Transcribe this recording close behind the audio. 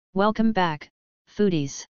Welcome back,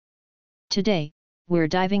 foodies. Today, we're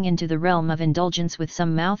diving into the realm of indulgence with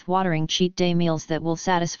some mouth-watering cheat day meals that will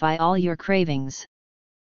satisfy all your cravings.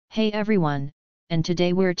 Hey everyone, and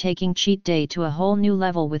today we're taking cheat day to a whole new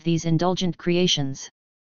level with these indulgent creations.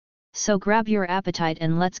 So grab your appetite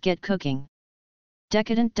and let's get cooking.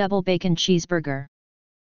 Decadent Double Bacon Cheeseburger.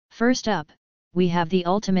 First up, we have the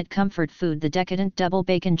ultimate comfort food, the Decadent Double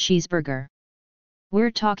Bacon Cheeseburger.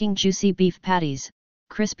 We're talking juicy beef patties,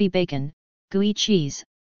 crispy bacon, gooey cheese,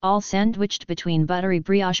 all sandwiched between buttery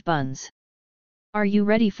brioche buns. Are you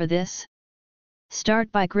ready for this?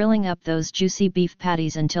 Start by grilling up those juicy beef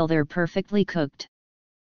patties until they're perfectly cooked.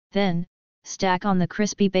 Then, stack on the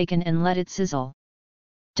crispy bacon and let it sizzle.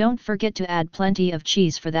 Don't forget to add plenty of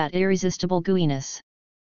cheese for that irresistible gooiness.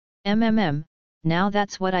 Now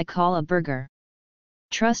that's what I call a burger.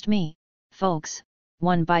 Trust me, folks,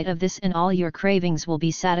 one bite of this and all your cravings will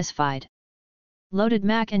be satisfied. Loaded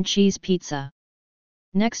mac and cheese pizza.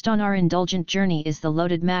 Next on our indulgent journey is the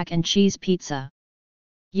loaded mac and cheese pizza.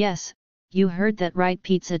 Yes, you heard that right,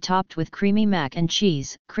 pizza topped with creamy mac and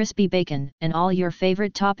cheese, crispy bacon, and all your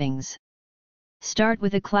favorite toppings. Start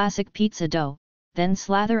with a classic pizza dough, then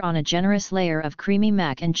slather on a generous layer of creamy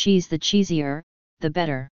mac and cheese, the cheesier, the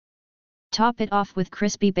better. Top it off with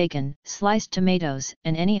crispy bacon, sliced tomatoes,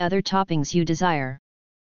 and any other toppings you desire.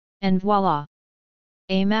 And voila!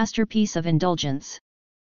 A masterpiece of indulgence.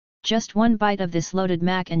 Just one bite of this loaded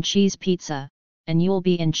mac and cheese pizza, and you'll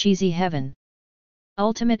be in cheesy heaven.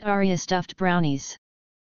 Ultimate Aria Stuffed Brownies.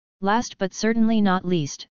 Last but certainly not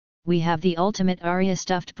least, we have the ultimate Aria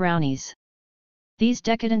Stuffed Brownies. These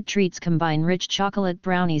decadent treats combine rich chocolate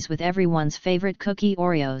brownies with everyone's favorite cookie,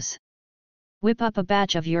 Oreos. Whip up a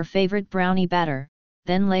batch of your favorite brownie batter,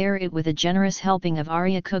 then layer it with a generous helping of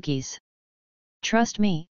Aria cookies. Trust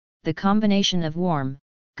me, the combination of warm,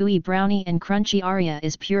 gooey brownie and crunchy Aria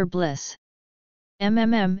is pure bliss.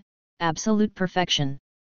 Absolute perfection.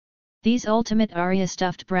 These ultimate Aria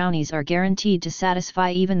stuffed brownies are guaranteed to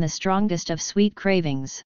satisfy even the strongest of sweet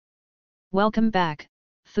cravings. Welcome back,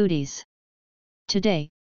 foodies. Today,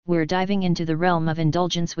 we're diving into the realm of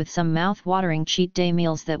indulgence with some mouth-watering cheat day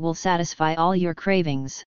meals that will satisfy all your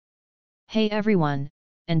cravings. Hey everyone,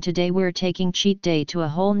 and today we're taking cheat day to a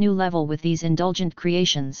whole new level with these indulgent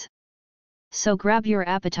creations. So grab your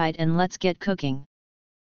appetite and let's get cooking.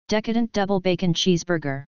 Decadent Double Bacon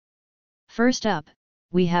Cheeseburger. First up,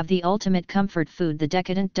 we have the ultimate comfort food, the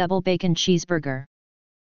Decadent Double Bacon Cheeseburger.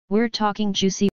 We're talking juicy